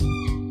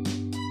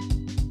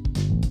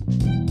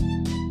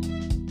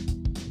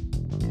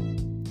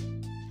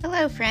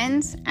Hello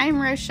friends, I'm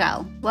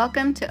Rochelle.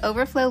 Welcome to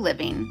Overflow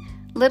Living,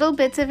 little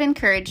bits of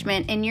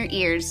encouragement in your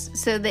ears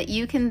so that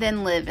you can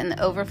then live in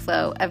the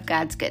overflow of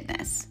God's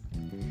goodness.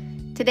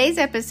 Today's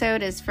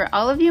episode is for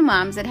all of you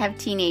moms that have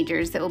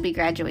teenagers that will be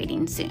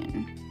graduating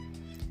soon.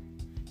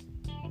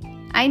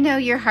 I know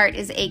your heart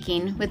is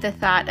aching with the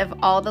thought of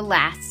all the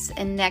lasts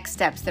and next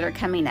steps that are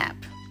coming up.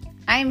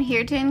 I am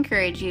here to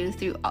encourage you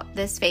through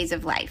this phase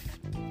of life.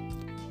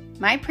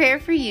 My prayer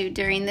for you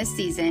during this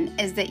season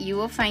is that you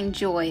will find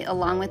joy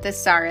along with the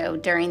sorrow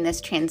during this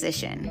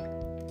transition.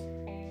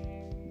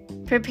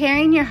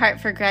 Preparing your heart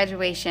for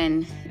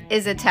graduation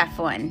is a tough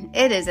one.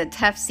 It is a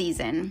tough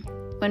season.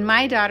 When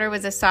my daughter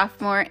was a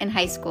sophomore in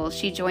high school,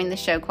 she joined the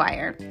show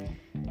choir.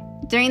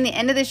 During the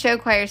end of the show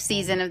choir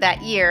season of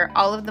that year,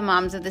 all of the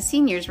moms of the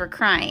seniors were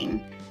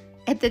crying.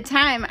 At the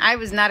time, I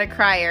was not a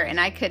crier, and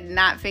I could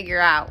not figure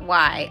out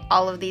why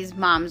all of these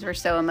moms were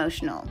so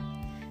emotional.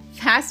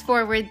 Fast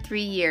forward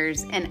 3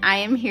 years, and I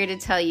am here to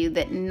tell you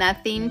that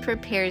nothing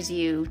prepares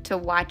you to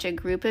watch a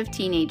group of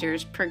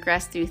teenagers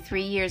progress through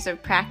 3 years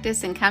of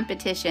practice and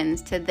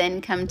competitions to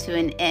then come to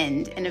an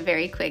end in a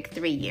very quick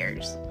 3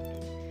 years.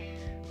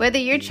 Whether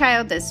your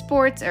child does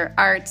sports or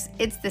arts,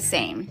 it's the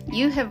same.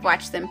 You have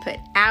watched them put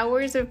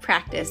hours of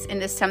practice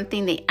into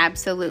something they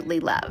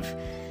absolutely love.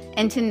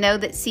 And to know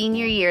that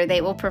senior year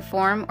they will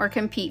perform or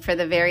compete for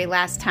the very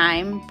last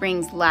time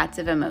brings lots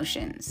of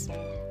emotions.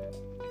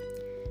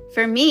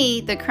 For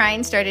me, the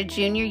crying started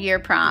junior year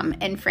prom,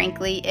 and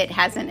frankly, it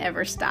hasn't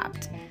ever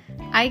stopped.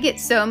 I get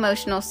so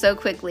emotional so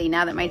quickly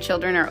now that my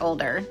children are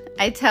older.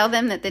 I tell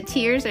them that the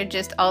tears are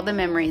just all the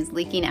memories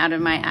leaking out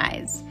of my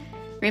eyes.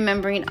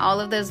 Remembering all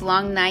of those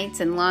long nights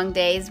and long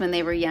days when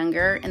they were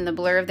younger and the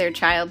blur of their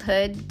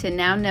childhood to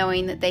now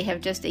knowing that they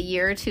have just a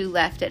year or two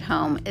left at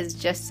home is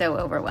just so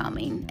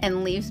overwhelming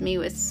and leaves me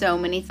with so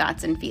many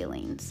thoughts and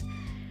feelings.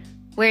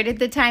 Where did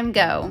the time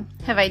go?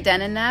 Have I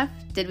done enough?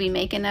 Did we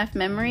make enough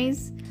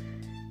memories?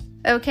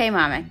 Okay,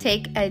 Mama,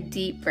 take a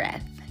deep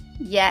breath.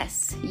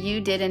 Yes,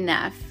 you did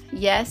enough.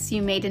 Yes, you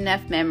made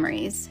enough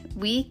memories.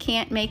 We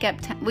can't make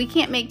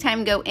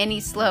time go any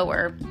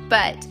slower,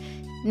 but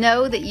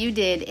know that you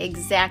did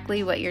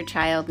exactly what your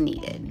child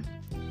needed.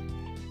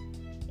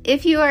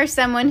 If you are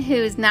someone who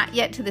is not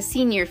yet to the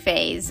senior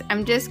phase,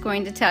 I'm just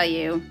going to tell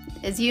you,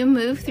 as you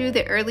move through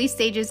the early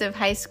stages of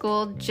high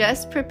school,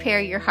 just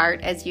prepare your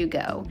heart as you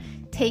go.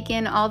 Take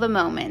in all the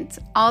moments,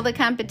 all the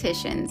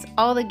competitions,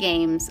 all the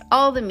games,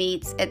 all the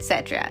meets,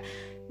 etc.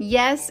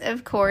 Yes,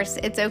 of course,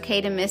 it's okay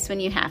to miss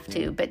when you have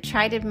to, but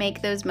try to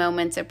make those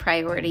moments a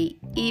priority,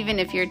 even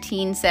if your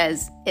teen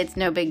says it's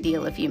no big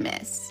deal if you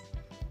miss.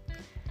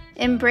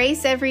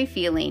 Embrace every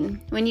feeling.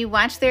 When you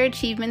watch their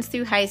achievements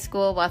through high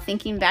school while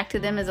thinking back to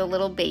them as a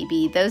little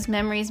baby, those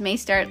memories may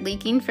start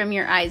leaking from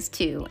your eyes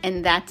too,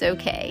 and that's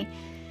okay.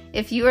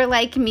 If you are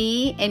like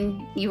me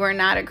and you are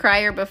not a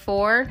crier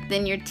before,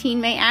 then your teen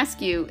may ask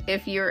you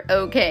if you're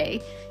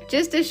okay.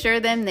 Just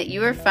assure them that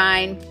you are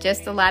fine,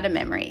 just a lot of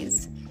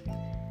memories.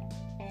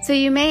 So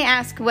you may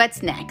ask,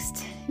 what's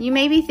next? You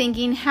may be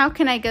thinking, how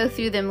can I go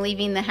through them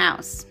leaving the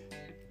house?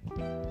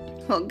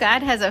 Well,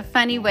 God has a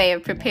funny way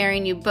of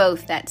preparing you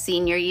both that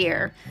senior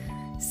year.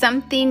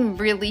 Something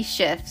really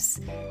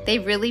shifts. They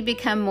really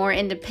become more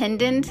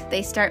independent.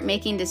 They start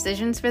making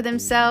decisions for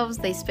themselves.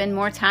 They spend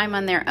more time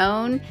on their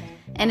own.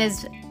 And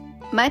as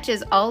much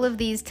as all of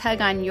these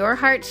tug on your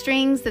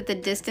heartstrings that the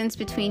distance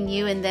between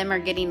you and them are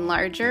getting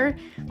larger,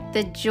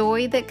 the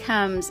joy that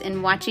comes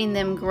in watching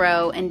them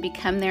grow and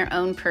become their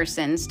own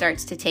person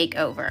starts to take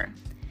over.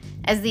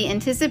 As the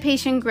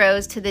anticipation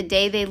grows to the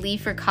day they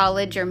leave for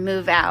college or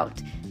move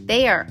out,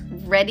 they are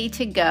ready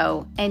to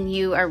go and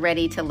you are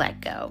ready to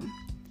let go.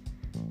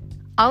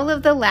 All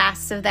of the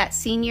lasts of that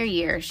senior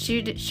year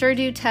sure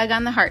do tug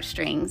on the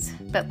heartstrings,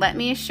 but let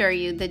me assure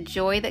you the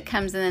joy that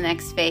comes in the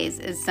next phase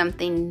is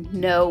something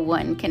no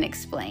one can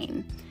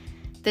explain.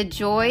 The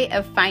joy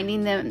of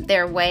finding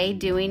their way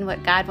doing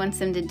what God wants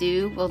them to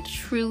do will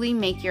truly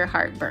make your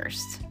heart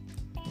burst.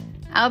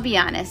 I'll be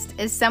honest,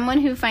 as someone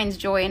who finds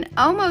joy in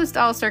almost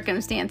all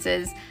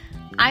circumstances,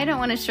 I don't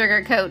want to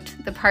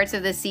sugarcoat the parts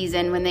of the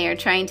season when they are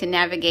trying to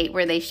navigate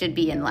where they should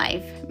be in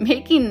life.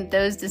 Making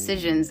those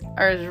decisions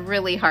are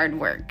really hard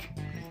work.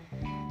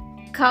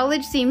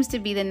 College seems to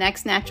be the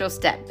next natural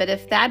step, but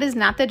if that is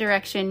not the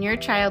direction your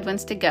child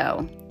wants to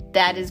go,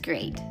 that is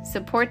great.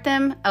 Support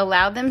them,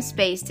 allow them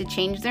space to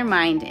change their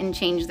mind and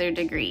change their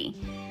degree.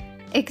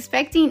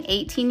 Expecting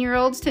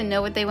 18-year-olds to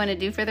know what they want to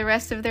do for the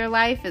rest of their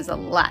life is a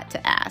lot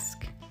to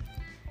ask.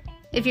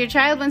 If your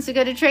child wants to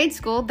go to trade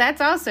school,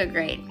 that's also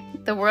great.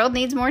 The world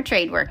needs more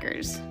trade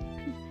workers.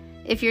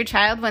 If your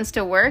child wants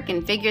to work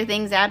and figure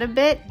things out a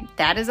bit,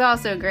 that is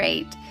also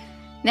great.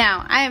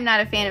 Now, I am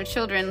not a fan of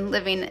children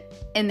living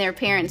in their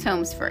parents'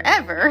 homes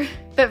forever,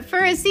 but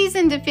for a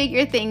season to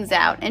figure things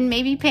out and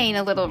maybe paying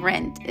a little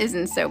rent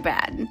isn't so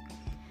bad.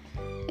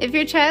 If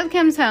your child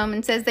comes home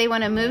and says they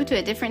want to move to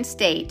a different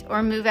state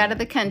or move out of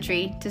the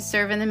country to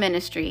serve in the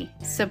ministry,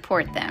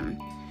 support them.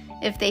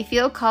 If they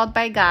feel called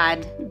by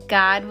God,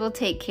 God will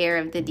take care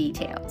of the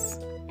details.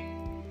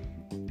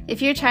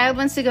 If your child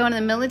wants to go into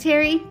the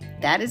military,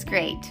 That is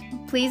great.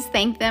 Please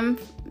thank them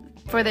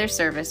for their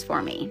service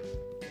for me.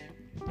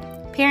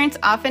 Parents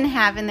often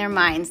have in their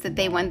minds that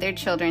they want their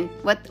children,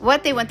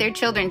 what they want their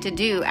children to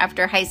do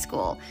after high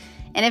school.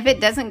 And if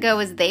it doesn't go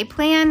as they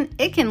plan,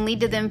 it can lead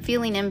to them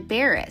feeling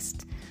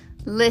embarrassed.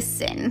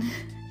 Listen,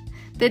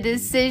 the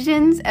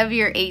decisions of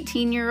your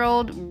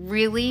 18-year-old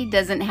really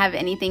doesn't have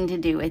anything to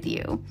do with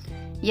you.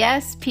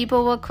 Yes,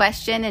 people will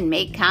question and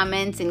make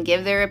comments and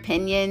give their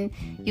opinion.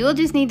 You'll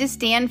just need to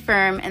stand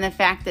firm in the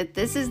fact that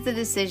this is the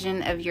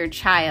decision of your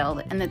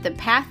child and that the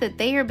path that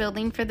they are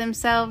building for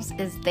themselves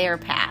is their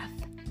path.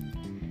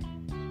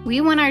 We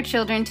want our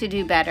children to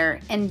do better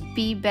and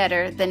be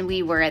better than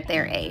we were at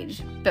their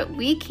age, but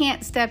we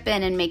can't step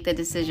in and make the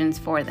decisions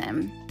for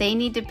them. They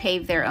need to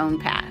pave their own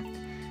path.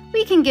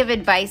 We can give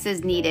advice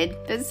as needed,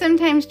 but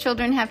sometimes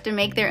children have to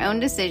make their own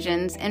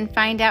decisions and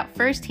find out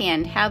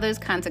firsthand how those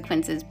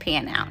consequences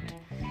pan out.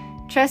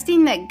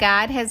 Trusting that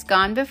God has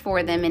gone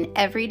before them in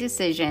every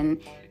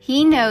decision,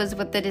 He knows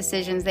what the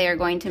decisions they are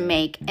going to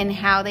make and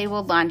how they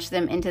will launch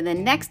them into the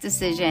next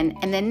decision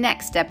and the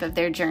next step of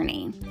their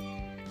journey.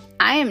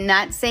 I am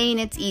not saying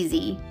it's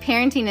easy.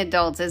 Parenting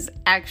adults is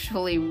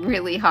actually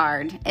really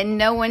hard, and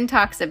no one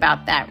talks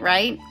about that,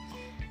 right?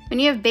 When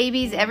you have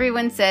babies,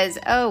 everyone says,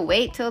 oh,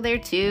 wait till they're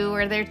 2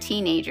 or they're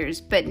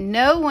teenagers, but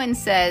no one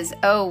says,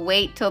 oh,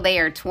 wait till they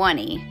are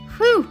 20.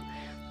 Whew,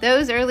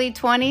 those early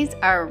 20s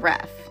are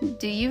rough.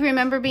 Do you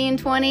remember being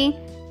 20?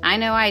 I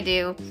know I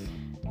do.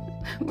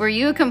 Were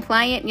you a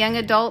compliant young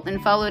adult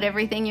and followed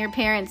everything your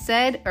parents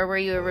said, or were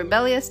you a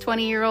rebellious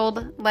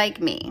 20-year-old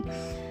like me?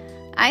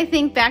 I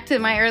think back to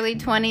my early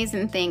 20s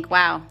and think,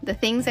 wow, the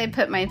things I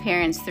put my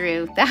parents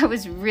through, that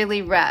was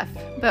really rough.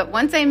 But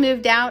once I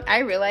moved out, I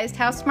realized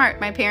how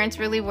smart my parents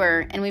really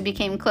were, and we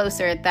became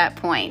closer at that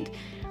point.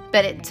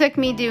 But it took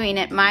me doing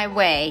it my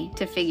way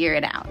to figure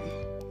it out.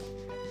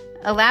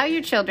 Allow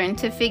your children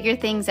to figure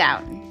things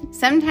out.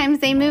 Sometimes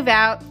they move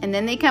out and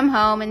then they come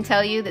home and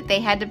tell you that they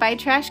had to buy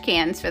trash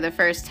cans for the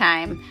first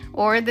time,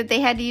 or that they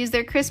had to use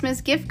their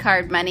Christmas gift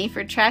card money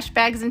for trash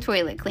bags and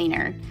toilet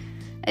cleaner.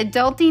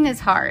 Adulting is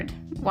hard.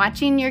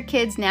 Watching your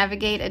kids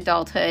navigate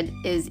adulthood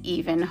is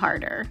even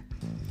harder.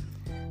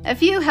 A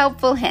few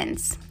helpful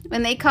hints.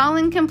 When they call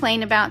and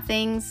complain about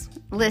things,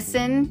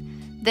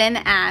 listen, then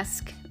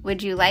ask,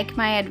 would you like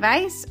my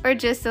advice or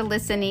just a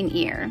listening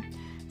ear?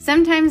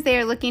 Sometimes they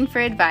are looking for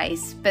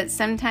advice, but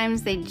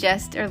sometimes they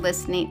just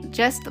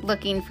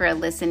looking for a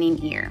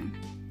listening ear.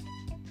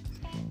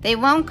 They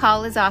won't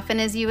call as often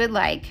as you would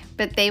like,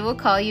 but they will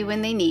call you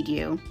when they need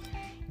you.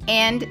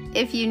 And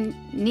if you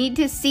need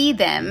to see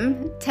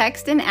them,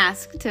 text and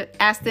ask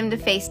them to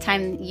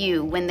FaceTime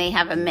you when they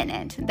have a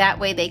minute. That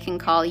way they can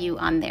call you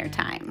on their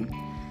time.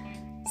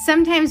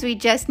 Sometimes we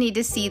just need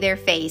to see their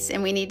face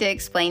and we need to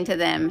explain to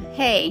them,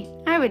 hey,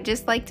 I would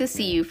just like to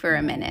see you for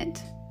a minute.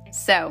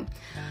 So,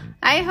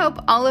 I hope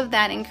all of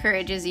that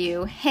encourages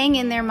you. Hang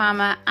in there,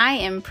 Mama. I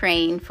am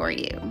praying for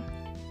you.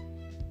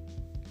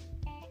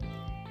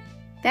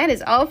 That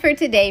is all for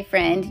today,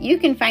 friend. You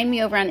can find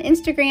me over on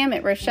Instagram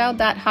at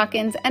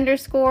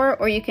Rochelle.Hawkins_,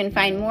 or you can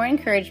find more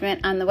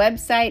encouragement on the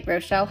website,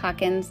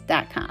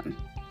 RochelleHawkins.com.